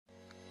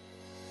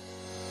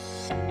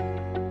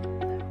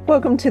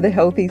Welcome to the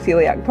Healthy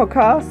Celiac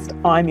Podcast.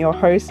 I'm your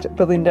host,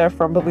 Belinda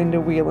from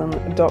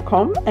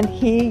belindawhelan.com, and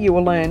here you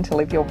will learn to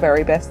live your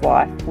very best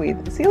life with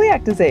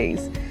celiac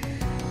disease.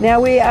 Now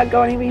we are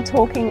going to be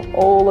talking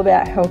all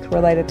about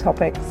health-related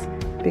topics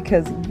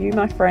because you,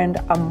 my friend,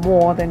 are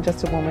more than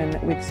just a woman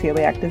with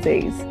celiac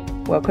disease.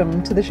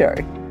 Welcome to the show.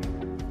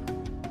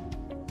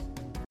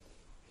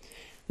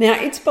 Now,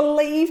 it's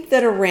believed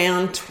that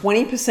around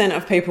 20%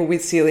 of people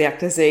with celiac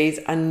disease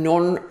are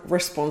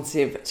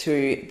non-responsive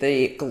to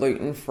the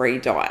gluten-free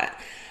diet.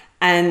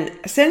 And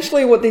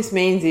essentially what this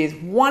means is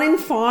 1 in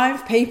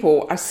 5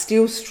 people are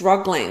still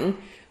struggling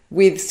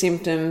with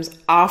symptoms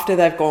after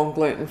they've gone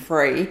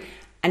gluten-free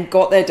and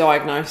got their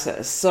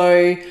diagnosis.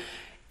 So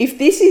if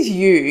this is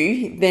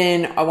you,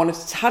 then I wanted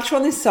to touch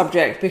on this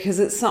subject because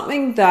it's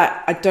something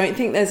that I don't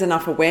think there's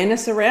enough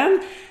awareness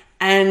around.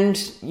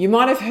 And you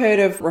might have heard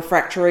of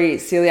refractory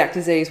celiac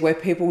disease where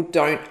people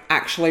don't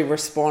actually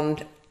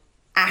respond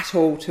at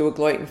all to a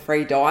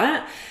gluten-free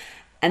diet.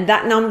 And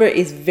that number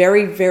is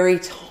very, very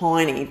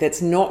tiny.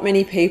 There's not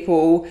many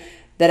people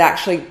that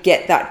actually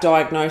get that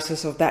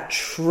diagnosis of that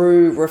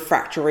true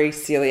refractory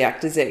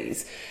celiac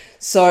disease.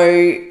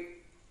 So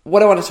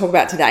what I want to talk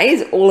about today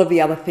is all of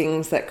the other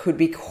things that could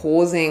be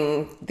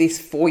causing this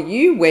for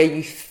you, where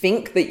you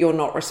think that you're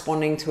not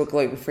responding to a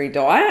gluten-free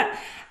diet,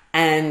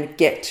 and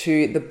get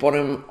to the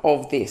bottom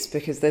of this,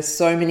 because there's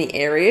so many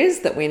areas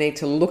that we need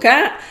to look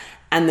at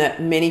and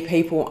that many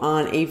people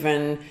aren't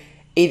even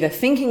either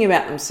thinking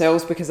about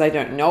themselves because they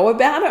don't know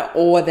about it,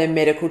 or their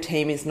medical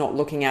team is not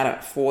looking at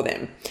it for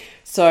them.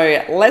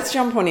 So let's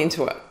jump on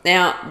into it.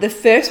 Now, the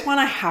first one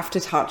I have to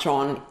touch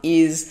on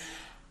is,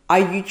 are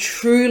you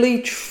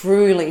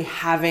truly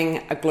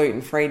having a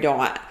gluten-free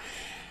diet?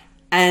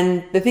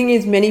 And the thing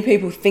is, many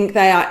people think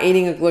they are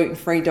eating a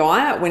gluten-free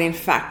diet when in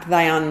fact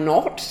they are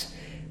not.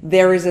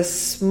 There is a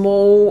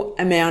small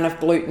amount of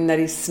gluten that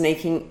is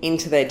sneaking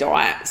into their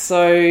diet.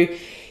 So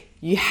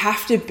you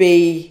have to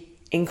be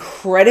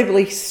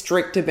incredibly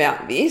strict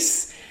about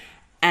this.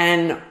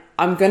 And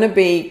I'm going to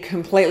be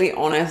completely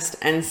honest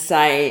and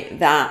say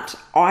that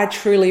I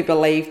truly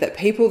believe that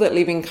people that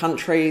live in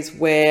countries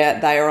where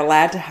they are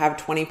allowed to have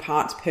 20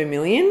 parts per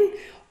million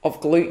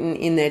of gluten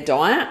in their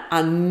diet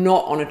are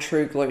not on a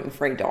true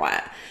gluten-free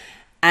diet.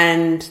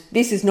 And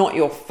this is not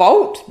your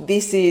fault.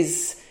 This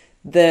is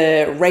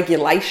the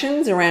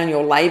regulations around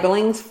your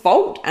labeling's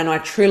fault, and I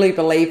truly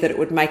believe that it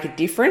would make a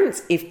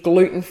difference if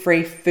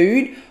gluten-free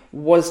food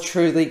was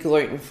truly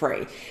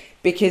gluten-free.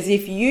 Because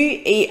if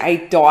you eat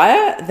a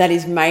diet that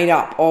is made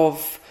up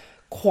of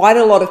quite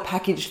a lot of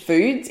packaged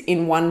foods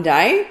in one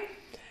day,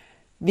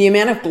 the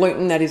amount of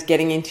gluten that is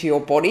getting into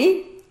your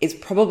body is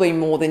probably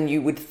more than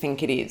you would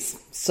think it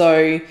is.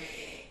 So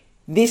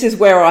this is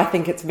where I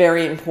think it's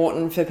very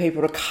important for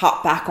people to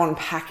cut back on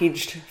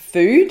packaged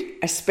food,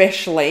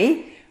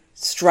 especially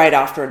straight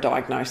after a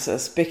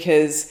diagnosis,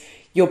 because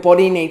your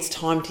body needs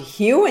time to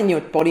heal and your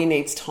body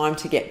needs time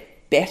to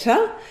get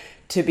better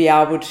to be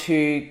able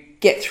to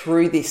get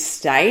through this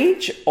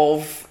stage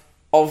of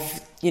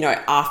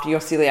after your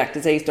celiac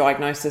disease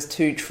diagnosis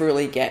to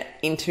truly get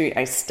into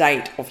a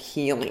state of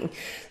healing.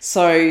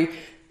 So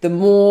the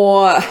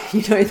more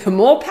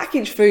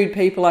packaged food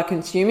people are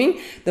consuming,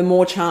 the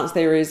more chance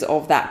there is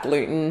of that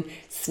gluten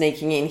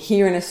sneaking in.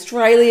 Here in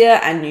Australia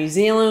and New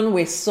Zealand,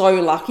 we're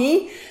so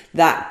lucky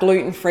that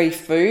gluten-free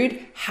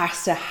food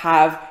has to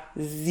have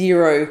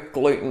 0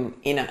 gluten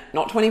in it.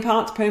 Not 20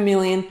 parts per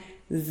million,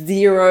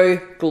 0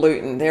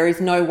 gluten. There is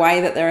no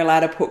way that they're allowed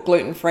to put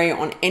gluten-free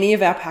on any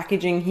of our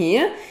packaging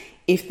here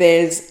if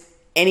there's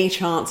any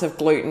chance of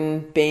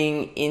gluten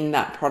being in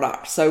that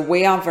product. So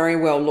we are very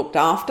well looked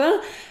after.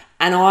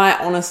 And I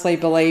honestly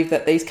believe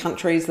that these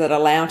countries that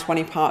allow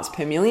 20 parts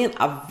per million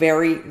are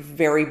very,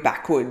 very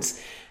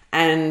backwards.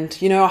 And,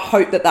 I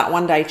hope that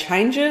one day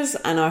changes.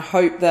 And I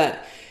hope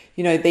that,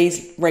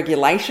 these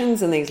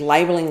regulations and these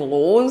labeling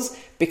laws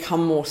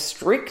become more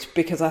strict,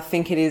 because I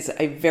think it is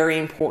a very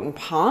important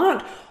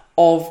part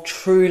of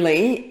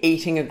truly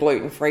eating a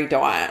gluten-free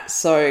diet.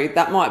 So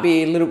that might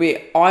be a little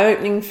bit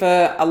eye-opening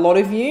for a lot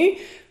of you,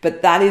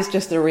 but that is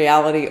just the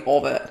reality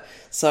of it.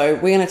 So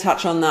we're going to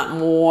touch on that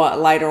more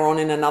later on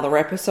in another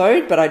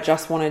episode, but I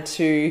just wanted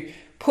to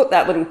put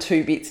that little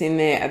 2 bits in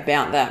there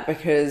about that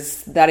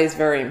because that is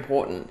very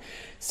important.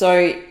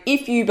 So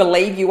if you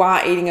believe you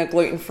are eating a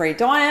gluten-free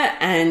diet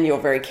and you're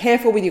very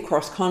careful with your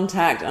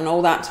cross-contact and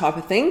all that type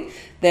of thing,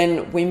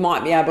 then we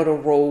might be able to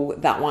rule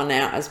that one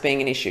out as being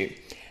an issue.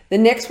 The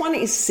next one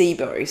is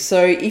SIBO.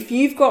 So if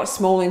you've got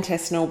small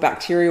intestinal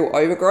bacterial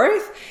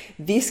overgrowth,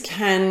 this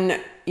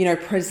can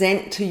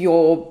present to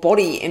your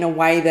body in a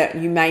way that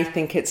you may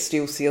think it's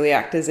still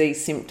celiac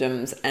disease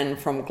symptoms and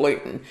from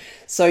gluten.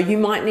 So you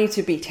might need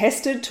to be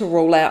tested to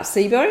rule out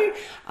SIBO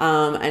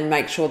and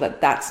make sure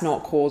that that's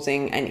not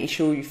causing an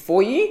issue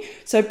for you.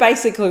 So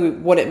basically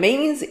what it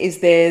means is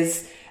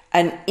there's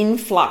an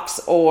influx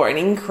or an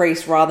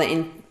increase rather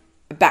in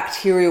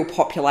bacterial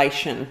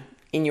population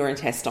in your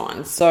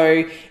intestines.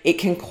 So it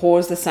can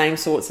cause the same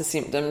sorts of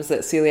symptoms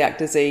that celiac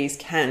disease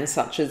can,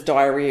 such as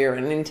diarrhea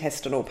and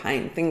intestinal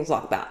pain, things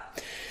like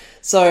that.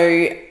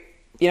 So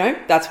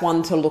that's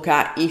one to look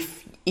at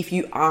if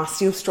you are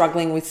still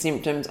struggling with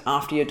symptoms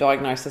after your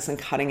diagnosis and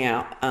cutting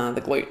out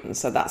the gluten.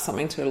 So that's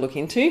something to look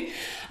into.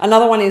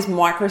 Another one is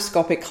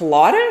microscopic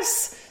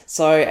colitis.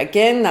 So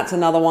again, that's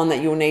another one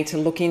that you'll need to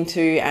look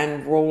into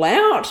and rule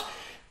out.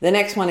 The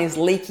next one is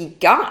leaky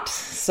gut.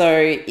 So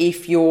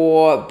if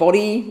your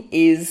body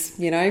is,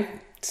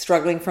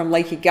 struggling from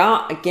leaky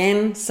gut,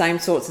 again, same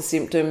sorts of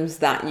symptoms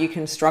that you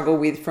can struggle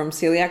with from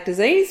celiac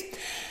disease.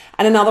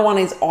 And another one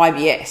is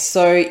IBS.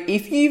 So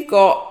if you've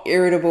got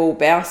irritable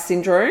bowel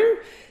syndrome,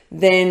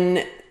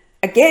 then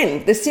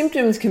again, the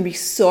symptoms can be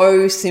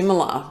so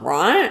similar,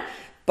 right?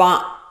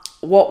 But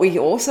what we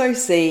also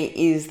see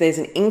is there's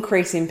an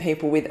increase in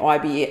people with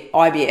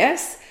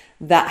IBS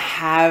that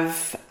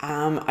have,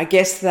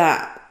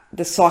 that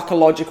the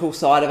psychological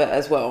side of it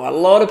as well. A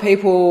lot of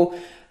people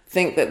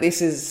think that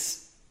this is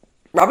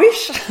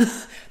rubbish,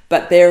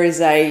 but there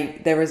is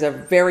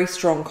a very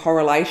strong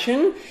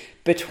correlation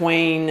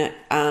between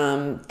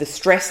the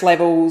stress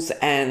levels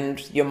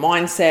and your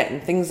mindset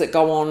and things that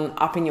go on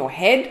up in your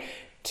head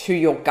to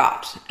your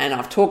gut. And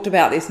I've talked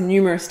about this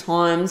numerous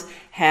times,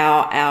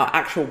 how our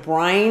actual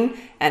brain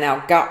and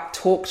our gut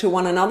talk to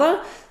one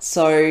another.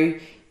 So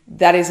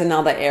that is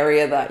another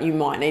area that you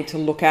might need to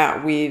look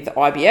at with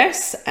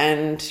IBS.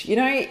 And,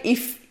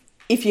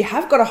 if you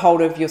have got a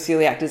hold of your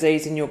celiac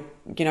disease and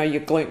you're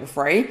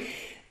gluten-free,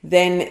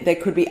 then there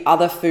could be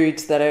other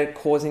foods that are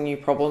causing you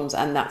problems.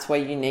 And that's where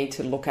you need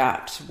to look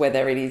at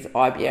whether it is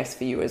IBS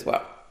for you as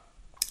well.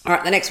 All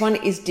right, the next one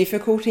is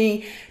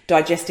difficulty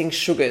digesting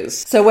sugars.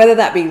 So whether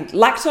that be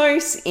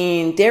lactose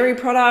in dairy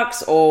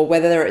products or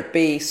whether it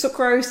be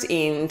sucrose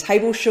in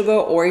table sugar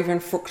or even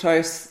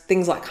fructose,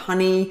 things like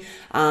honey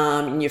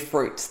in your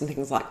fruits and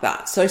things like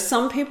that. So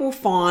some people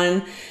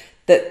find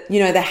that,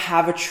 they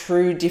have a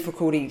true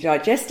difficulty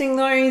digesting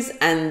those,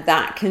 and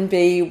that can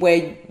be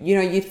where,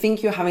 you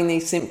think you're having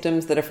these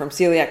symptoms that are from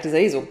celiac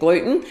disease or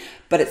gluten,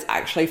 but it's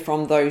actually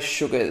from those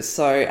sugars.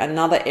 So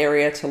another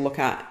area to look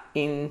at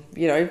in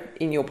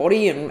your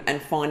body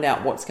and find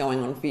out what's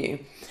going on for you.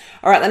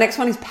 All right, the next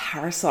one is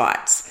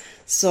parasites.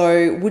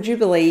 So would you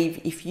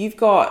believe if you've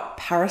got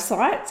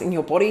parasites in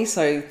your body,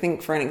 so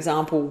think for an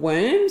example,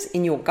 worms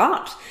in your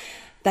gut,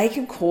 they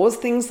can cause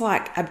things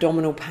like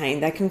abdominal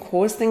pain. They can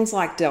cause things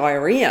like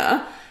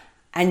diarrhea,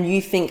 and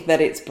you think that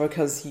it's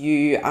because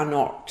you are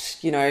not,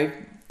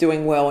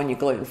 doing well on your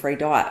gluten-free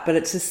diet, but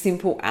it's as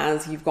simple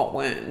as you've got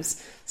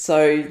worms.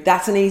 So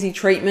that's an easy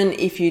treatment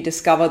if you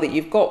discover that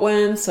you've got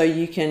worms. So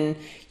you can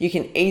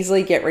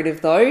easily get rid of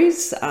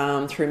those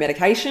through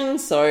medication.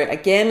 So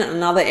again,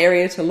 another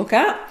area to look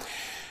at.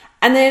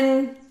 And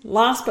then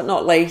last but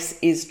not least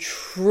is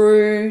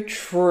true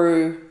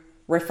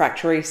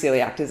refractory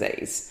celiac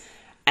disease.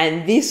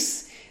 And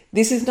this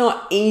is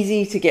not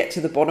easy to get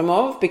to the bottom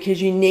of,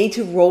 because you need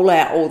to rule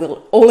out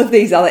all of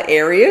these other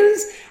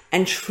areas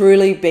and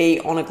truly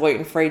be on a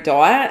gluten-free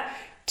diet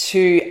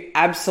to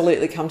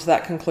absolutely come to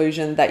that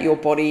conclusion that your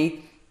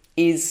body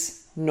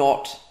is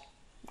not,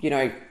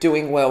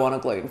 doing well on a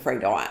gluten-free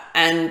diet.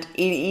 And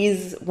it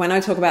is, when I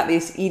talk about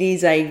this, it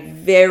is a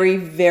very,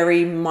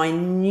 very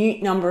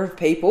minute number of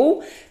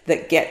people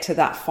that get to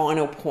that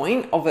final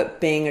point of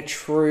it being a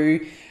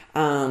true,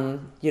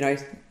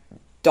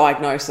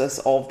 diagnosis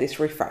of this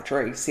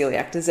refractory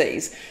celiac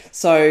disease.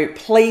 So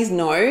please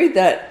know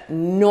that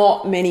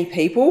not many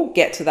people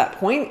get to that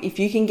point. If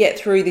you can get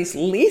through this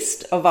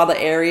list of other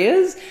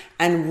areas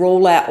and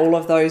rule out all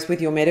of those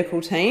with your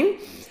medical team,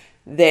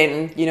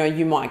 then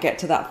you might get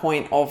to that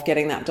point of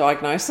getting that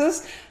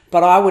diagnosis.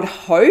 But I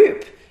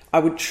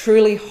would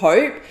truly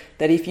hope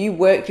that if you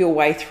work your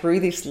way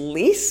through this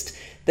list,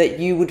 that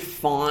you would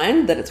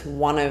find that it's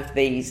one of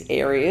these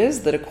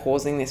areas that are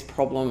causing this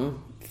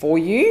problem for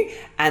you,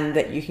 and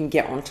that you can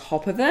get on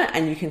top of it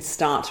and you can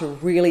start to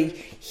really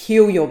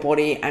heal your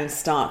body and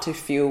start to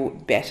feel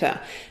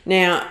better.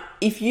 Now,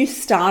 if you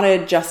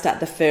started just at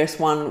the first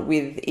one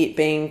with it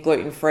being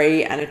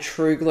gluten-free and a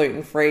true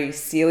gluten-free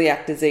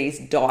celiac disease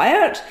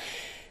diet,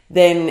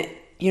 then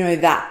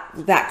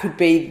that could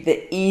be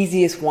the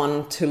easiest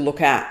one to look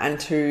at and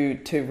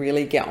to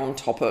really get on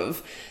top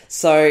of.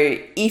 So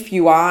if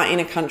you are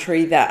in a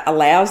country that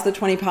allows the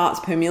 20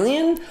 parts per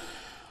million,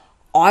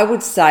 I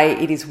would say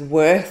it is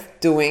worth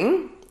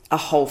doing a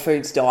whole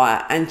foods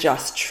diet and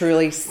just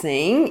truly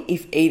seeing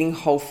if eating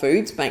whole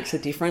foods makes a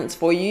difference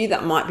for you.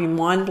 That might be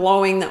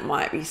mind-blowing, that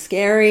might be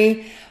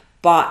scary,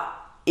 but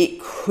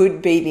it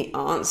could be the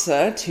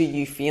answer to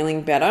you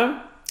feeling better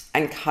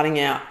and cutting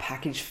out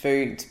packaged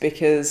foods.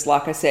 Because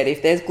like I said,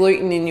 if there's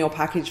gluten in your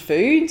packaged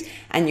foods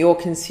and you're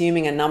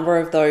consuming a number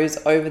of those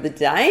over the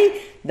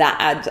day, that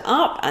adds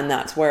up, and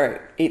that's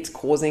where it's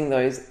causing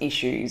those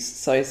issues.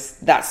 So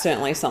that's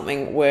certainly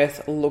something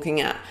worth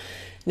looking at.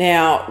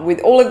 Now, with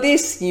all of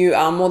this, you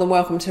are more than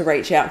welcome to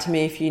reach out to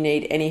me if you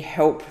need any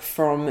help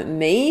from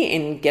me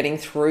in getting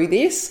through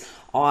this.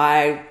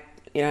 I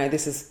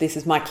this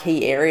is my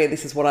key area.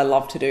 This is what I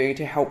love to do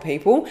to help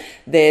people.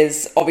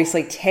 There's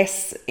obviously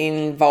tests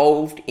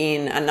involved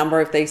in a number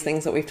of these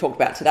things that we've talked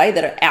about today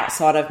that are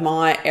outside of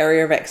my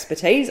area of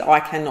expertise. I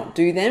cannot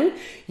do them.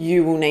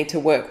 You will need to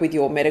work with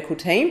your medical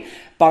team,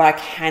 but I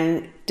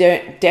can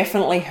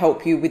definitely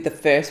help you with the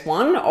first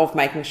one of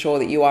making sure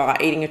that you are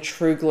eating a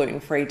true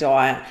gluten-free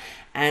diet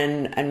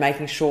and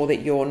making sure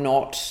that you're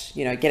not,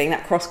 getting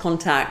that cross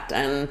contact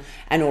and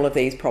all of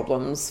these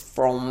problems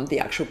from the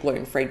actual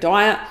gluten-free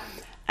diet.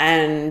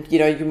 And,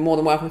 you're more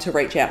than welcome to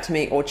reach out to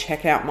me or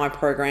check out my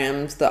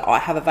programs that I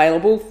have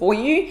available for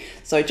you.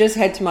 So just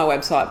head to my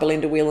website,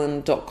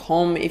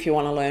 belindawhelan.com, if you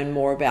want to learn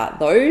more about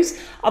those.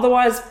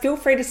 Otherwise, feel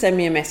free to send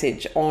me a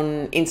message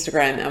on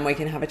Instagram and we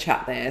can have a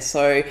chat there.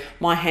 So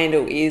my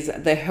handle is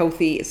The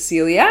Healthy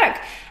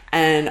Celiac,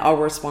 and I'll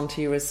respond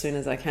to you as soon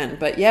as I can.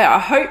 But yeah,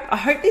 I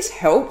hope this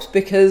helps,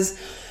 because,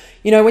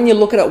 when you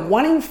look at it,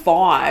 1 in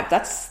 5,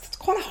 that's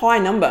quite a high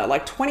number.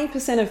 Like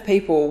 20% of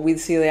people with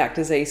celiac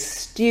disease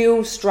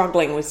still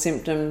struggling with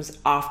symptoms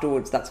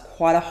afterwards. That's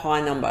quite a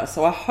high number.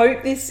 So I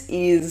hope this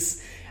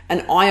is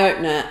an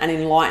eye-opener and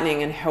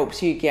enlightening and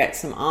helps you get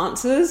some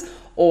answers,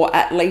 or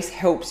at least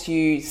helps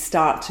you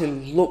start to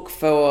look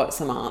for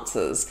some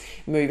answers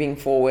moving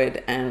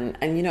forward and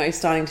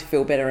starting to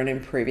feel better and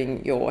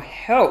improving your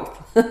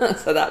health.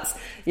 So that's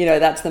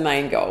the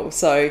main goal.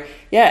 So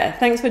yeah,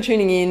 thanks for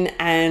tuning in,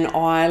 and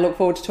I look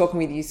forward to talking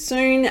with you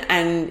soon.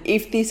 And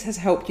if this has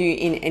helped you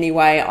in any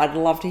way, I'd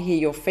love to hear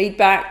your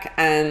feedback,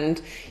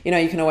 and you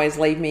can always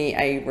leave me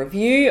a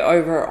review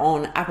over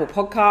on Apple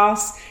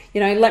Podcasts.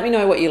 Let me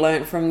know what you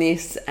learned from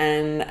this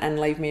and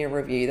leave me a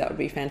review. That would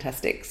be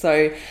fantastic.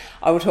 So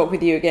I will talk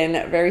with you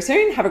again very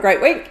soon. Have a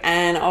great week,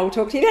 and I'll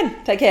talk to you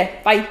then. Take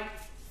care. Bye.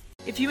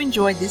 If you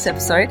enjoyed this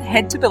episode,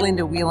 head to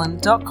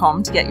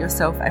belindawhelan.com to get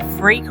yourself a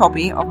free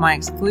copy of my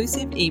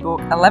exclusive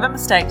ebook, 11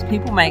 Mistakes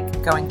People Make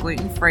Going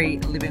Gluten-Free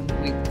Living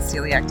with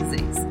Celiac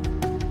Disease.